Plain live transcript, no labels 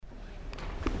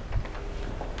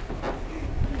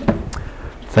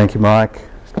Thank you, Mike.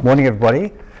 Good morning,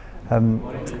 everybody.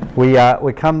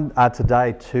 We come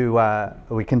today to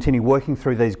we continue working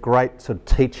through these great sort of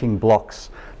teaching blocks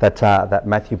that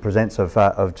Matthew presents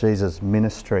of Jesus'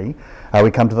 ministry.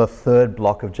 We come to the third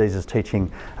block of Jesus'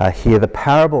 teaching here, the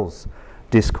parables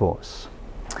discourse,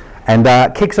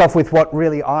 and kicks off with what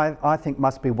really I think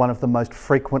must be one of the most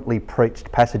frequently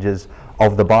preached passages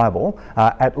of the Bible,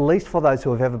 at least for those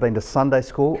who have ever been to Sunday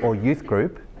school or youth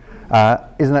group.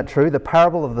 Isn't that true? The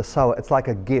parable of the sower, it's like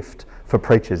a gift for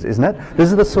preachers, isn't it?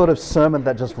 This is the sort of sermon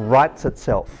that just writes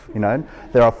itself, you know.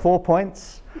 There are 4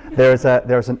 points. There is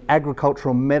an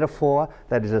agricultural metaphor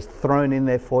that is just thrown in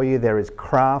there for you. There is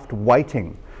craft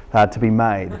waiting to be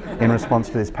made in response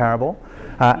to this parable.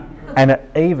 And it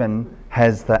even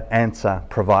has the answer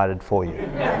provided for you.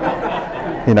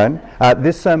 You know,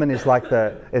 this sermon is like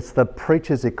it's the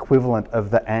preacher's equivalent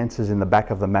of the answers in the back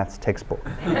of the maths textbook.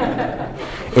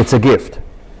 It's a gift.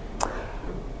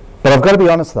 But I've got to be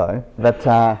honest though, that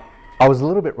I was a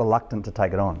little bit reluctant to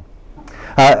take it on.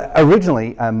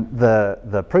 Originally,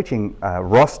 the preaching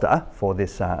roster for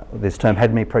this term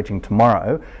had me preaching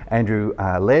tomorrow. Andrew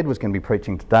Laird was going to be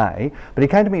preaching today, but he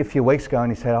came to me a few weeks ago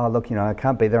and he said, "Oh, look, you know, I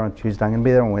can't be there on Tuesday. I'm going to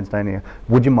be there on Wednesday. And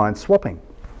would you mind swapping?"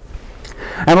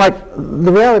 And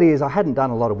the reality is I hadn't done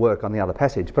a lot of work on the other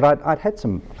passage, but I had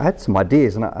some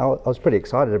ideas, and I was pretty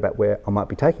excited about where I might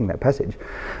be taking that passage.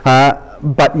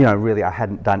 But you know, really, I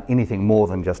hadn't done anything more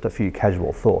than just a few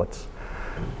casual thoughts.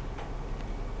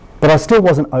 But I still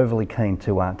wasn't overly keen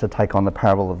to take on the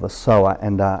parable of the sower,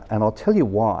 and I'll tell you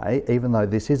why. Even though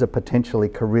this is a potentially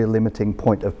career-limiting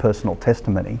point of personal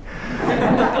testimony,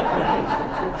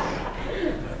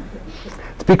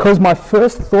 it's because my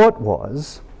first thought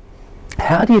was,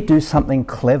 how do you do something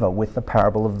clever with the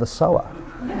parable of the sower?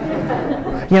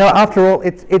 You know, after all,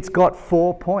 it's got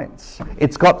 4 points.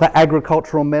 It's got the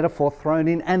agricultural metaphor thrown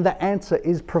in, and the answer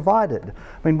is provided.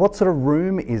 I mean, what sort of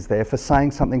room is there for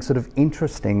saying something sort of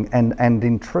interesting and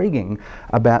intriguing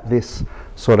about this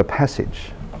sort of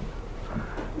passage?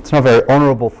 It's not a very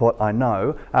honourable thought, I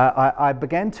know. I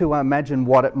began to imagine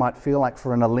what it might feel like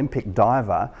for an Olympic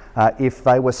diver if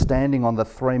they were standing on the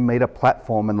 3-metre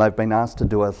platform and they've been asked to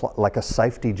do a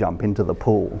safety jump into the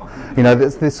pool. You know,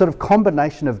 there's this sort of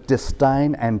combination of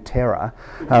disdain and terror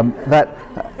that,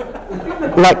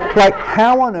 like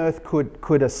how on earth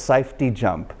could a safety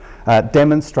jump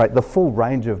demonstrate the full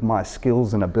range of my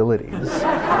skills and abilities?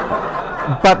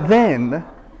 But then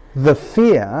the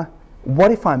fear,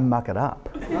 what if I muck it up?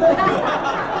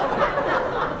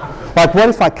 Like, what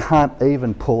if I can't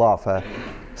even pull off a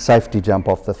safety jump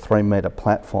off the 3-metre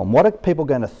platform? What are people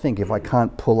going to think if I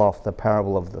can't pull off the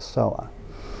parable of the sower?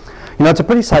 You know, it's a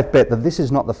pretty safe bet that this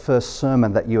is not the first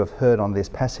sermon that you have heard on this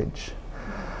passage.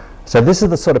 So this is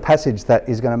the sort of passage that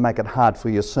is going to make it hard for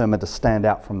your sermon to stand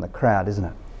out from the crowd, isn't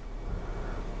it?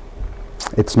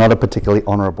 It's not a particularly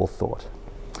honourable thought.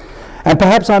 And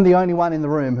perhaps I'm the only one in the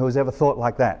room who has ever thought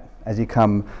like that as you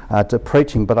come to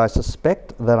preaching, but I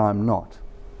suspect that I'm not.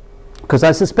 Because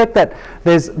I suspect that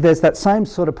there's that same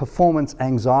sort of performance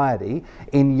anxiety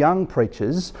in young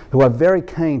preachers who are very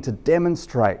keen to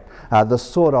demonstrate the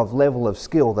sort of level of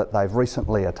skill that they've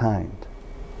recently attained.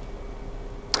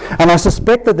 And I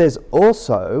suspect that there's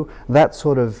also that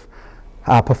sort of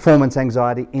performance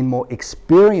anxiety in more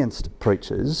experienced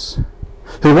preachers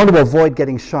who want to avoid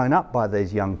getting shown up by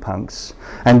these young punks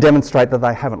and demonstrate that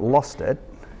they haven't lost it.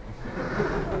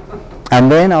 And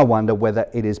then I wonder whether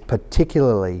it is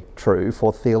particularly true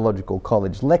for theological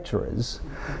college lecturers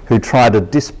who try to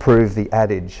disprove the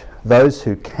adage, those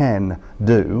who can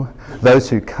do, those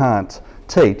who can't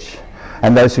teach,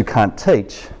 and those who can't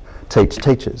teach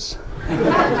teachers.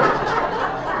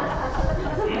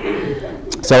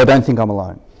 So I don't think I'm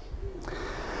alone.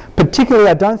 Particularly,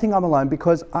 I don't think I'm alone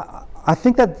because I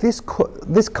think that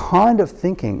this kind of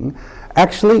thinking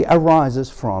actually arises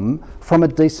from a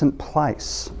decent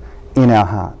place in our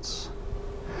hearts.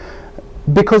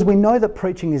 Because we know that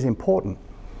preaching is important.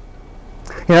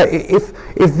 You know, if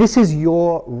this is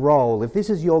your role, if this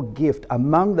is your gift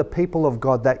among the people of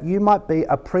God, that you might be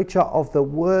a preacher of the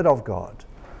Word of God,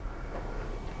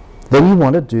 then you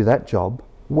want to do that job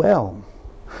well.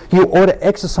 You ought to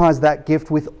exercise that gift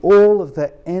with all of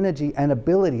the energy and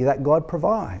ability that God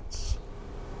provides.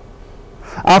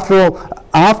 After all,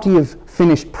 after you've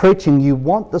finished preaching, you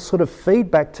want the sort of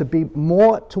feedback to be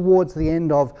more towards the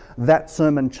end of that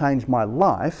sermon changed my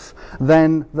life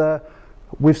than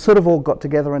we've sort of all got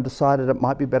together and decided it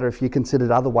might be better if you considered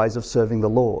other ways of serving the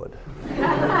Lord.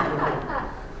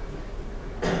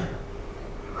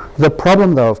 The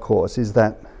problem, though, of course, is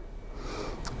that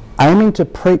aiming to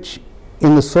preach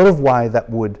in the sort of way that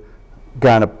would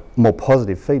garner more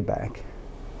positive feedback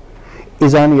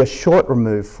is only a short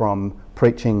remove from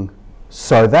preaching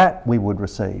so that we would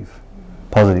receive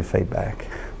positive feedback.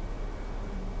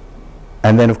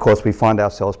 And then, of course, we find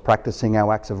ourselves practicing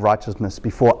our acts of righteousness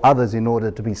before others in order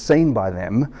to be seen by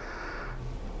them,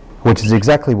 which is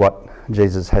exactly what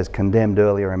Jesus has condemned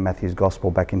earlier in Matthew's Gospel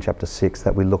back in chapter 6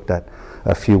 that we looked at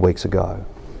a few weeks ago.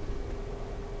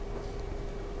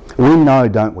 We know,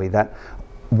 don't we, that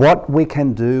what we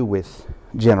can do with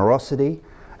generosity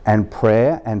and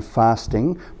prayer and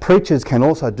fasting, preachers can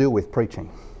also do with preaching.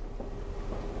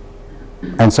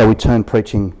 And so we turn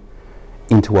preaching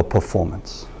into a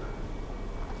performance.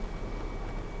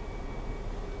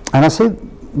 And I see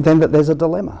then that there's a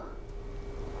dilemma.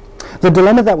 The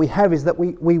dilemma that we have is that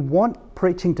we want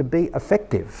preaching to be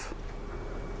effective.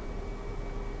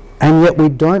 And yet we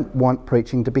don't want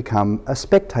preaching to become a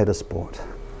spectator sport,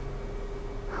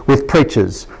 with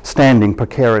preachers standing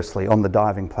precariously on the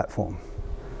diving platform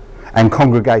and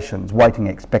congregations waiting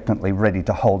expectantly ready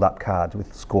to hold up cards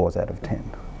with scores out of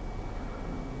 10.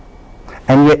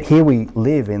 And yet here we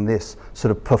live in this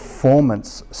sort of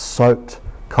performance-soaked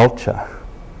culture.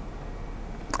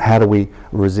 How do we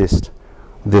resist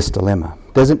this dilemma?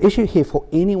 There's an issue here for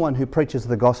anyone who preaches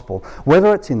the gospel,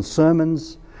 whether it's in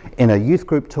sermons, in a youth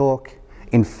group talk,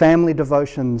 in family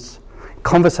devotions,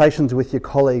 conversations with your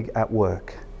colleague at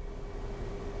work.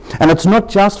 And it's not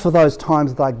just for those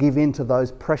times that I give in to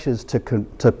those pressures to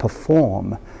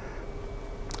perform,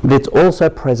 but it's also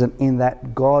present in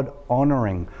that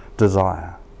God-honouring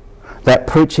desire, that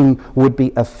preaching would be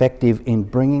effective in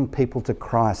bringing people to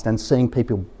Christ and seeing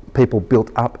people built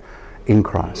up in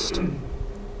Christ.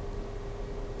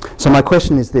 So my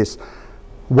question is this: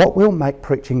 what will make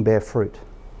preaching bear fruit?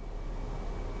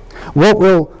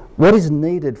 What is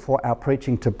needed for our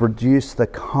preaching to produce the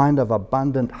kind of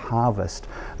abundant harvest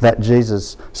that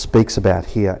Jesus speaks about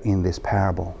here in this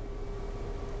parable?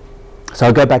 So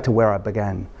I'll go back to where I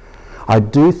began. I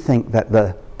do think that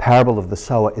the parable of the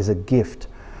sower is a gift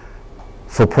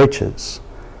for preachers,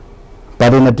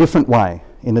 but in a different way,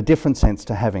 in a different sense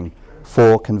to having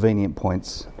 4 convenient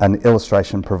points, an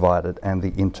illustration provided, and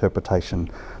the interpretation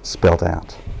spelt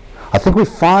out. I think we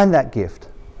find that gift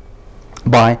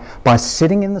by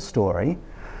sitting in the story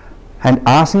and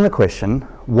asking the question,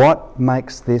 what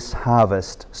makes this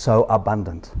harvest so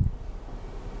abundant?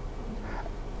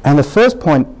 And the first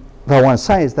point that I want to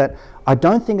say is that I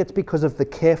don't think it's because of the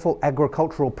careful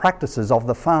agricultural practices of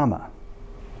the farmer.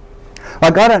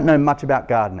 Like, I don't know much about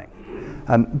gardening,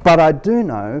 but I do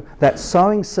know that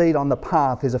sowing seed on the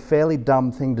path is a fairly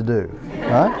dumb thing to do,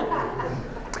 right?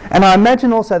 And I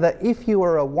imagine also that if you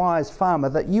were a wise farmer,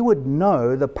 that you would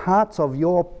know the parts of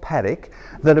your paddock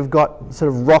that have got sort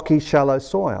of rocky, shallow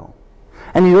soil.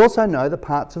 And you'd also know the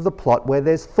parts of the plot where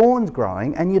there's thorns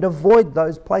growing, and you'd avoid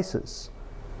those places.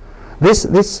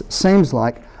 This seems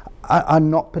like a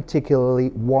not particularly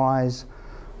wise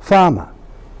farmer.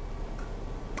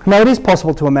 Now, it is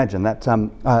possible to imagine that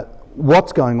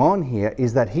what's going on here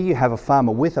is that here you have a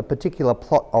farmer with a particular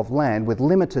plot of land with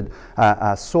limited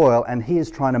soil, and he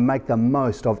is trying to make the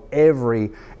most of every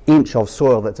inch of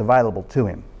soil that's available to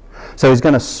him. So he's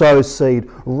going to sow seed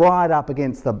right up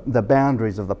against the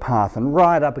boundaries of the path, and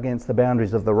right up against the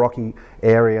boundaries of the rocky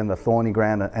area and the thorny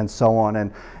ground and so on.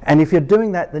 And if you're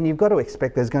doing that, then you've got to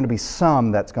expect there's going to be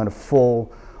some that's going to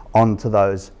fall onto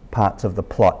those parts of the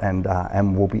plot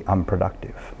and will be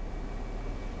unproductive.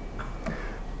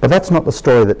 But that's not the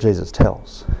story that Jesus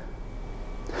tells.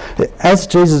 As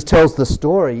Jesus tells the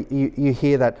story, you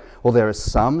hear that, well, there is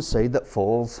some seed that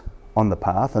falls on the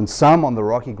path, and some on the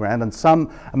rocky ground, and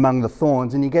some among the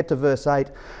thorns. And you get to verse 8,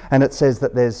 and it says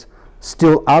that there's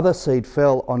still other seed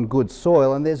fell on good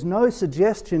soil, and there's no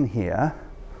suggestion here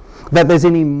that there's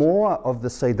any more of the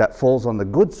seed that falls on the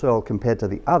good soil compared to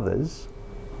the others.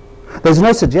 There's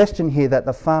no suggestion here that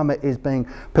the farmer is being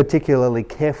particularly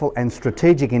careful and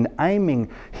strategic in aiming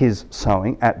his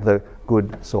sowing at the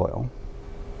good soil.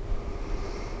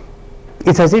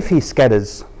 It's as if he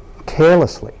scatters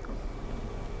carelessly,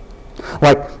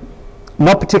 like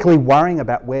not particularly worrying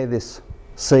about where this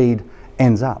seed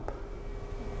ends up,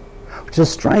 which is a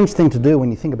strange thing to do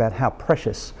when you think about how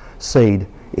precious seed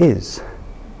is.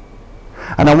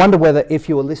 And I wonder whether if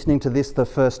you were listening to this the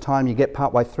first time, you get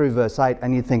partway through verse 8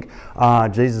 and you think,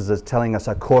 Jesus is telling us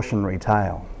a cautionary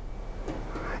tale.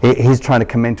 He's trying to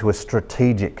commend to a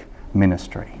strategic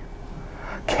ministry,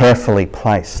 carefully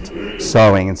placed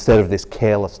sowing instead of this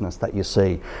carelessness that you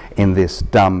see in this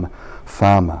dumb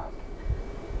farmer.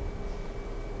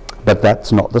 But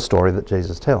that's not the story that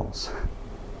Jesus tells.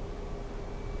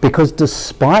 Because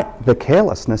despite the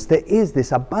carelessness, there is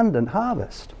this abundant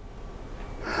harvest.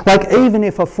 Like, even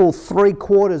if a full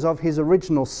 3/4 of his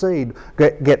original seed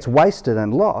gets wasted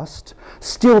and lost,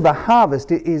 still the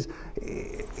harvest is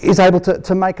able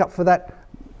to make up for that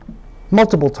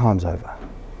multiple times over.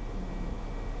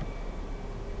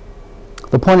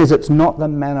 The point is, it's not the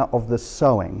manner of the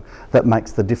sowing that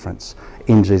makes the difference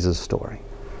in Jesus' story.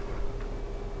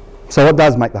 So what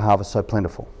does make the harvest so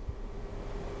plentiful?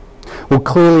 Well,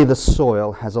 clearly the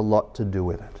soil has a lot to do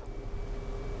with it.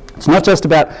 It's not just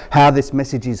about how this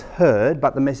message is heard,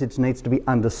 but the message needs to be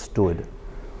understood.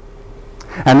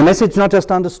 And the message not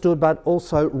just understood, but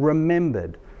also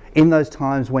remembered in those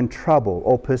times when trouble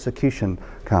or persecution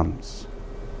comes.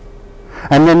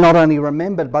 And then not only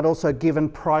remembered, but also given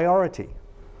priority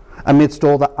amidst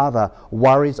all the other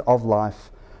worries of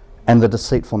life and the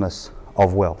deceitfulness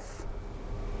of wealth.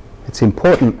 It's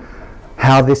important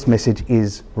how this message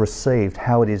is received,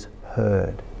 how it is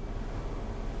heard.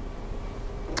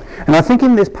 And I think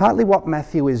in this, partly what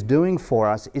Matthew is doing for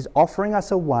us is offering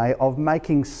us a way of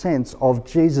making sense of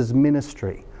Jesus'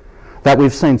 ministry that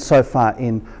we've seen so far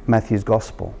in Matthew's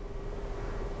Gospel.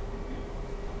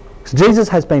 So Jesus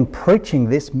has been preaching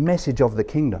this message of the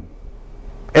kingdom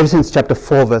ever since chapter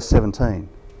 4, verse 17.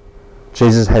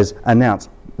 Jesus has announced,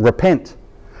 repent,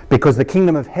 because the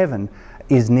kingdom of heaven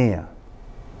is near.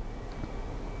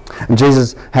 And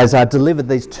Jesus has delivered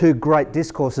these two great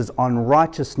discourses on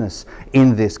righteousness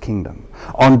in this kingdom,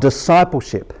 on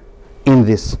discipleship in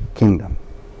this kingdom.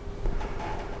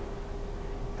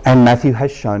 And Matthew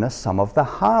has shown us some of the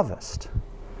harvest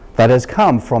that has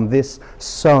come from this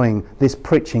sowing, this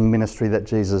preaching ministry that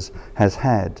Jesus has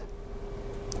had.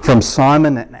 From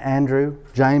Simon and Andrew,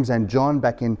 James and John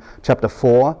back in chapter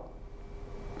 4.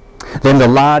 Then the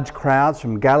large crowds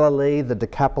from Galilee, the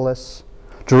Decapolis,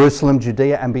 Jerusalem,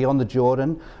 Judea and beyond the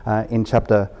Jordan in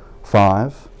chapter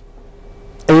 5.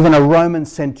 Even a Roman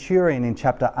centurion in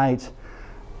chapter 8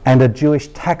 and a Jewish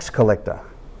tax collector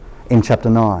in chapter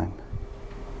 9.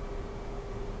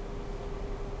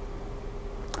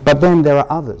 But then there are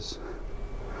others.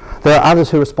 There are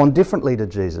others who respond differently to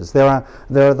Jesus. There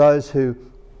are those who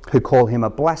call him a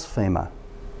blasphemer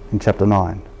in chapter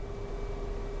 9.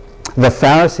 The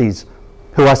Pharisees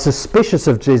who are suspicious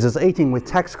of Jesus eating with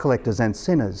tax collectors and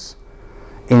sinners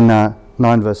in 9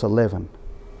 verse 11.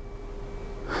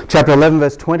 Chapter 11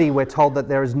 verse 20, we're told that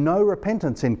there is no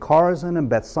repentance in Chorazin and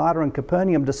Bethsaida and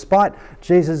Capernaum despite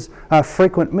Jesus'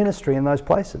 frequent ministry in those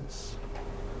places.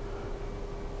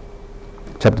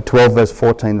 Chapter 12 verse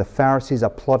 14, the Pharisees are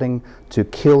plotting to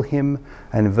kill him,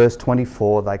 and in verse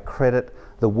 24 they credit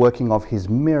the working of his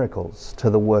miracles to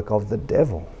the work of the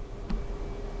devil.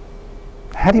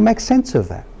 How do you make sense of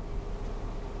that?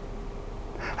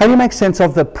 How do you make sense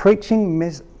of the preaching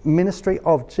ministry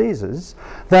of Jesus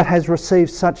that has received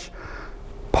such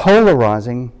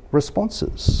polarizing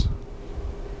responses?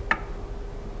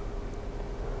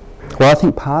 Well, I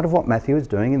think part of what Matthew is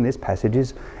doing in this passage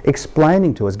is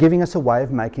explaining to us, giving us a way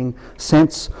of making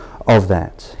sense of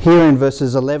that. Here in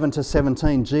verses 11 to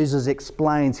 17, Jesus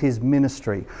explains his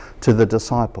ministry to the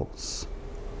disciples.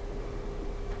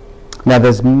 Now,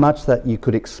 there's much that you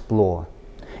could explore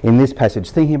in this passage,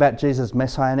 thinking about Jesus'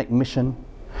 messianic mission,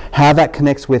 how that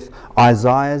connects with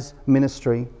Isaiah's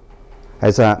ministry,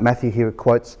 as Matthew here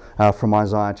quotes from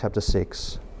Isaiah chapter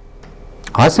 6.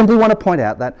 I simply want to point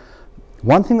out that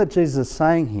one thing that Jesus is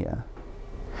saying here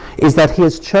is that he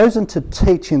has chosen to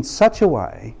teach in such a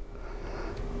way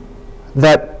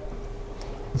that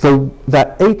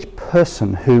each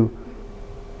person who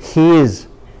hears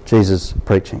Jesus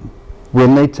preaching will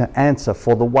need to answer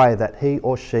for the way that he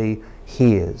or she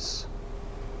hears,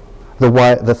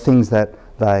 the things that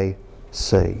they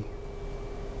see.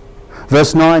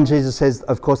 Verse 9, Jesus says,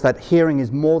 of course, that hearing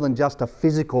is more than just a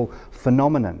physical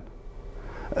phenomenon.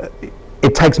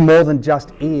 It takes more than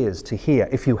just ears to hear.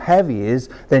 If you have ears,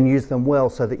 then use them well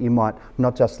so that you might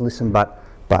not just listen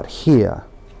but hear.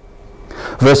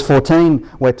 Verse 14,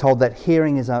 we're told that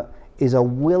hearing is a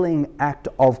willing act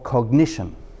of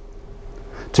cognition.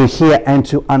 To hear and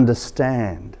to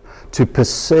understand, to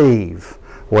perceive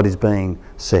what is being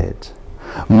said.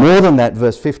 More than that,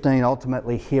 verse 15,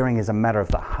 ultimately hearing is a matter of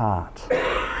the heart.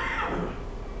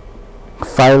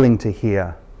 Failing to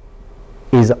hear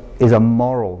is a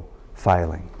moral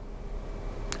failing.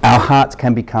 Our hearts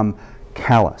can become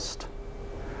calloused,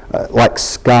 like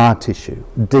scar tissue,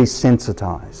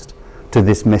 desensitized to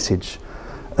this message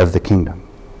of the kingdom.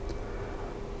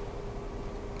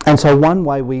 And so one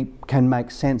way we can make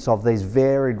sense of these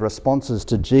varied responses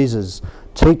to Jesus'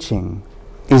 teaching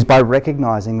is by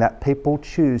recognizing that people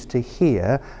choose to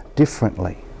hear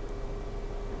differently.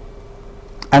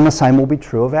 And the same will be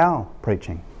true of our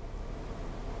preaching.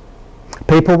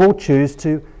 People will choose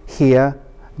to hear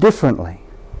differently.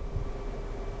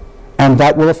 And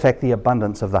that will affect the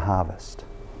abundance of the harvest.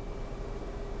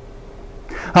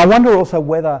 I wonder also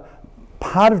whether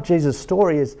part of Jesus'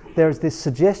 story is there is this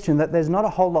suggestion that there's not a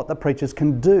whole lot that preachers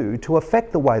can do to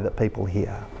affect the way that people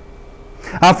hear.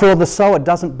 After all, the sower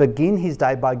doesn't begin his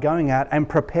day by going out and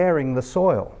preparing the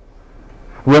soil,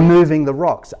 removing the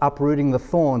rocks, uprooting the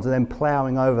thorns, and then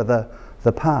ploughing over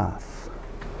the path.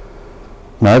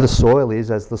 No, the soil is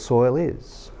as the soil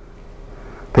is.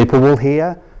 People will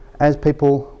hear as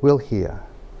people will hear,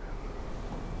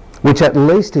 which at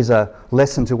least is a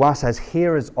lesson to us as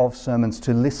hearers of sermons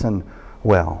to listen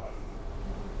well.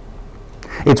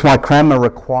 It's why Cranmer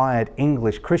required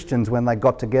English Christians, when they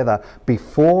got together,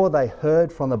 before they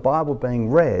heard from the Bible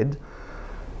being read,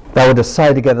 they were to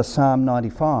say together Psalm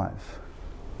 95,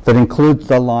 that includes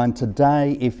the line,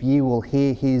 "Today, if ye will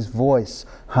hear his voice,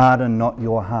 harden not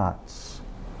your hearts."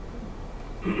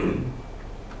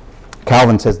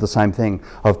 Calvin says the same thing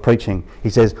of preaching. He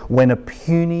says, "When a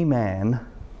puny man,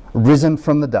 risen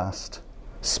from the dust,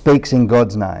 speaks in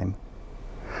God's name,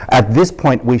 at this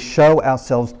point we show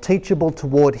ourselves teachable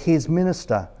toward his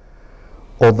minister,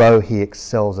 although he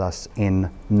excels us in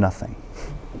nothing."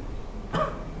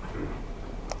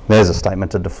 There's a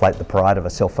statement to deflate the pride of a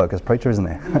self-focused preacher, isn't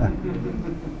there?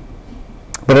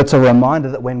 But it's a reminder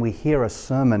that when we hear a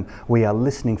sermon, we are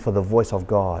listening for the voice of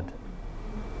God.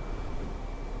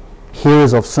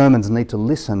 Hearers of sermons need to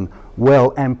listen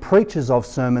well, and preachers of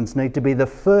sermons need to be the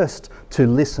first to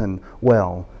listen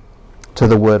well to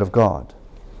the Word of God.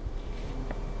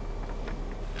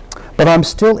 But I'm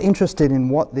still interested in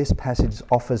what this passage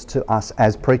offers to us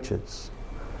as preachers.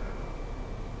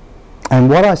 And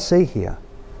what I see here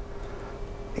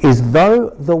is, though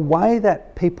the way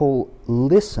that people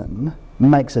listen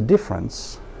makes a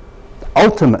difference,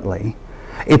 ultimately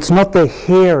it's not their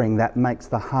hearing that makes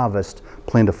the harvest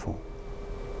plentiful.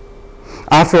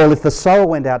 After all, if the sower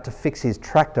went out to fix his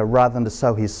tractor rather than to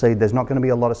sow his seed, there's not going to be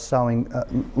a lot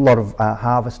of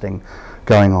harvesting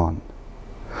going on.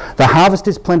 The harvest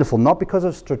is plentiful not because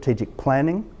of strategic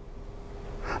planning,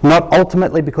 not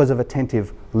ultimately because of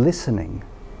attentive listening,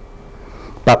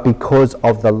 but because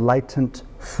of the latent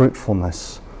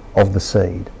fruitfulness of the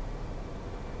seed.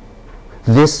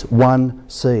 This one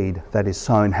seed that is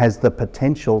sown has the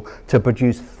potential to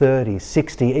produce 30,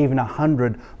 60, even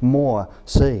 100 more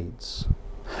seeds.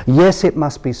 Yes, it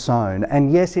must be sown,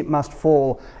 and yes, it must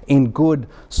fall in good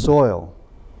soil.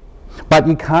 But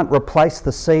you can't replace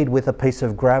the seed with a piece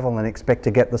of gravel and expect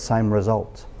to get the same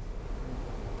result.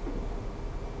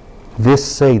 This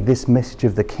seed, this message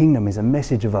of the kingdom, is a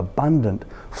message of abundant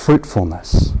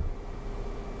fruitfulness.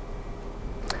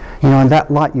 You know, in that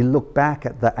light, you look back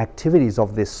at the activities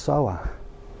of this sower,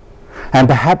 and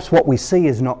perhaps what we see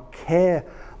is not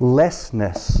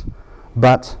carelessness,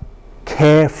 but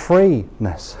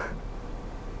carefreeness.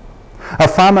 A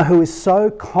farmer who is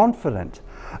so confident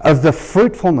of the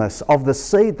fruitfulness of the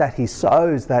seed that he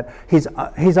sows that his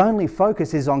only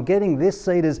focus is on getting this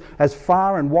seed as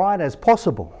far and wide as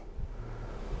possible.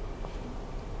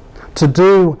 To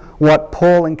do what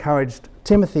Paul encouraged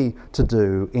Timothy to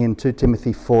do in 2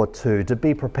 Timothy 4:2, to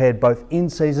be prepared both in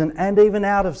season and even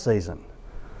out of season.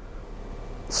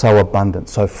 So abundant,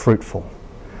 so fruitful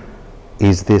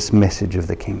is this message of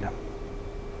the kingdom.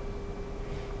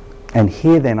 And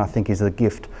here then, I think, is the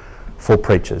gift for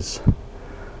preachers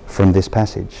from this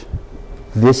passage.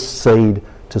 This seed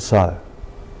to sow.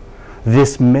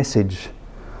 This message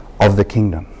of the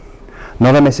kingdom.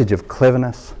 Not a message of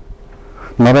cleverness,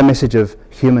 not a message of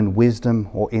human wisdom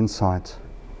or insight,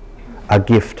 a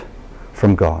gift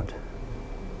from God.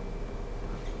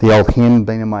 The old hymn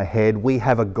been in my head, we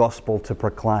have a gospel to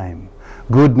proclaim,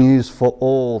 good news for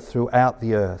all throughout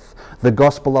the earth, the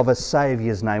gospel of a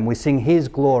Saviour's name. We sing His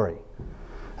glory,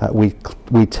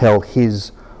 we tell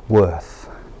His worth.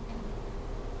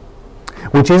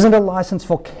 Which isn't a license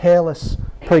for careless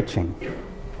preaching.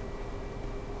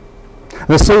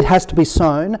 The seed has to be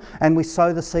sown, and we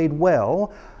sow the seed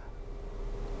well,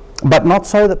 but not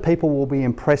so that people will be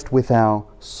impressed with our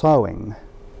sowing,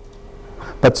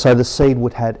 but so the seed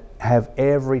would have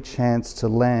every chance to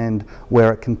land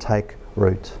where it can take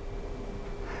root.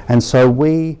 And so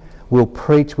we will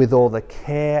preach with all the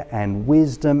care and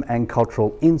wisdom and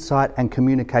cultural insight and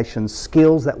communication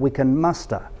skills that we can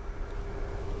muster,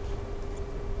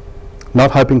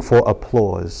 not hoping for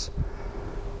applause,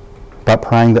 but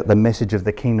praying that the message of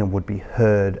the kingdom would be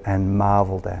heard and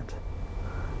marvelled at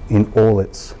in all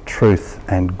its truth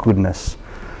and goodness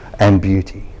and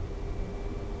beauty.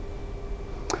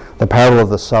 The parable of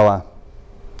the sower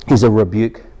is a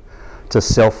rebuke to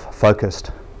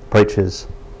self-focused preachers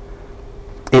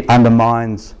It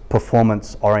undermines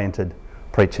performance-oriented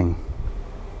preaching.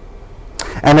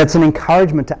 And it's an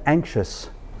encouragement to anxious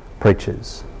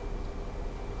preachers.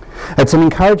 It's an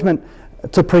encouragement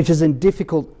to preachers in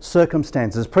difficult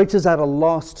circumstances, preachers at a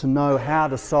loss to know how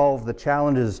to solve the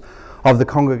challenges of the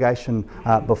congregation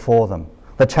before them,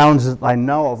 the challenges that they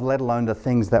know of, let alone the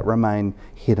things that remain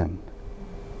hidden.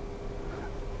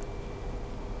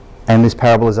 And this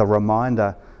parable is a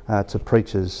reminder to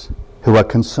preachers who are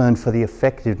concerned for the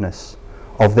effectiveness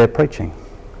of their preaching,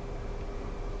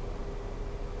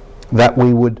 that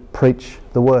we would preach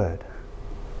the word,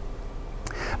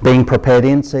 being prepared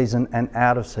in season and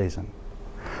out of season,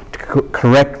 to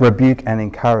correct, rebuke and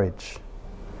encourage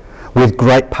with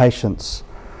great patience,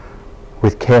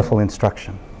 with careful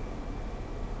instruction.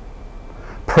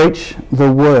 Preach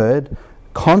the word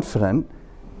confident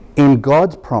in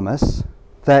God's promise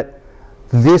that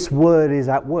this word is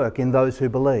at work in those who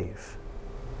believe.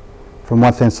 From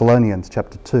 1 Thessalonians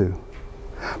chapter 2.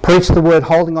 Preach the word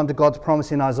holding on to God's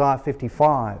promise in Isaiah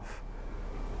 55.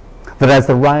 That as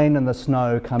the rain and the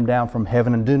snow come down from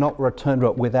heaven and do not return to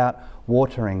it without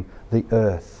watering the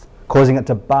earth, causing it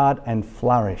to bud and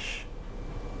flourish,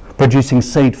 producing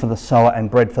seed for the sower and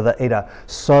bread for the eater,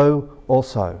 so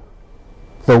also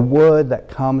the word that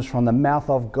comes from the mouth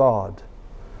of God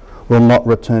will not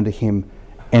return to him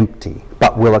empty,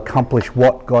 but will accomplish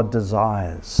what God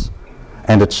desires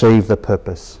and achieve the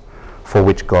purpose for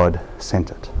which God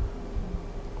sent it.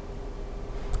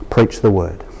 Preach the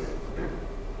word.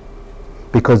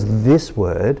 Because this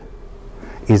word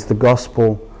is the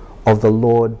gospel of the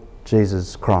Lord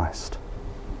Jesus Christ,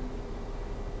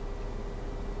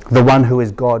 the one who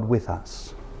is God with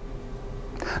us,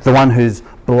 the one whose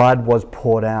blood was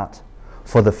poured out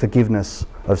for the forgiveness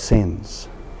of sins,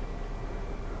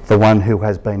 the one who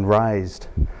has been raised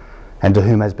and to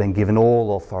whom has been given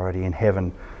all authority in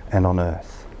heaven and on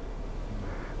earth.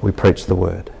 We preach the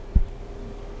word.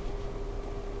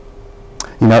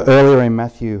 You know, earlier in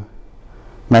Matthew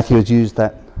has used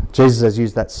that, Jesus has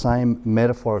used that same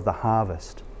metaphor of the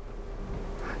harvest.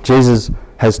 Jesus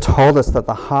has told us that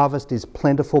the harvest is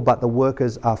plentiful, but the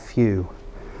workers are few.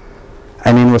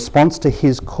 And in response to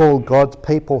his call, God's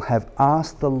people have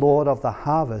asked the Lord of the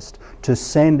harvest to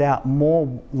send out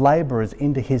more labourers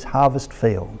into his harvest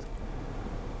field.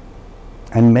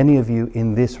 And many of you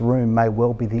in this room may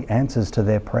well be the answers to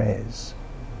their prayers.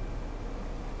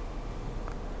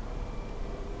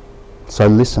 So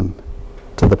listen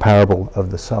to the parable of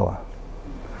the sower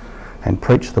and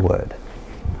preach the word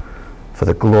for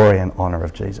the glory and honour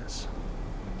of Jesus.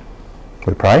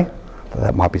 We pray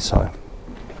that might be so.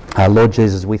 Lord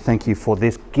Jesus, we thank you for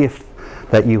this gift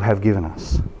that you have given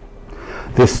us.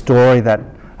 This story that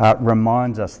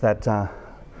reminds us, that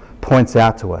points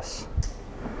out to us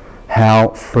how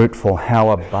fruitful,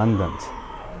 how abundant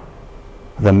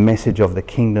the message of the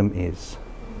kingdom is.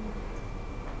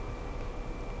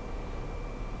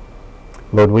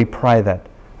 Lord, we pray that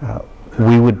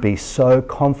we would be so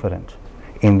confident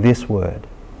in this word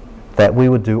that we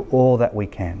would do all that we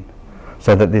can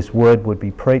so that this word would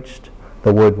be preached,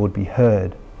 the word would be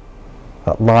heard,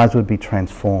 that lives would be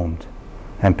transformed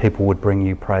and people would bring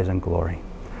you praise and glory.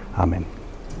 Amen.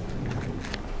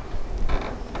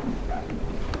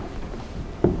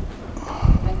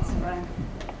 Thanks, Brian.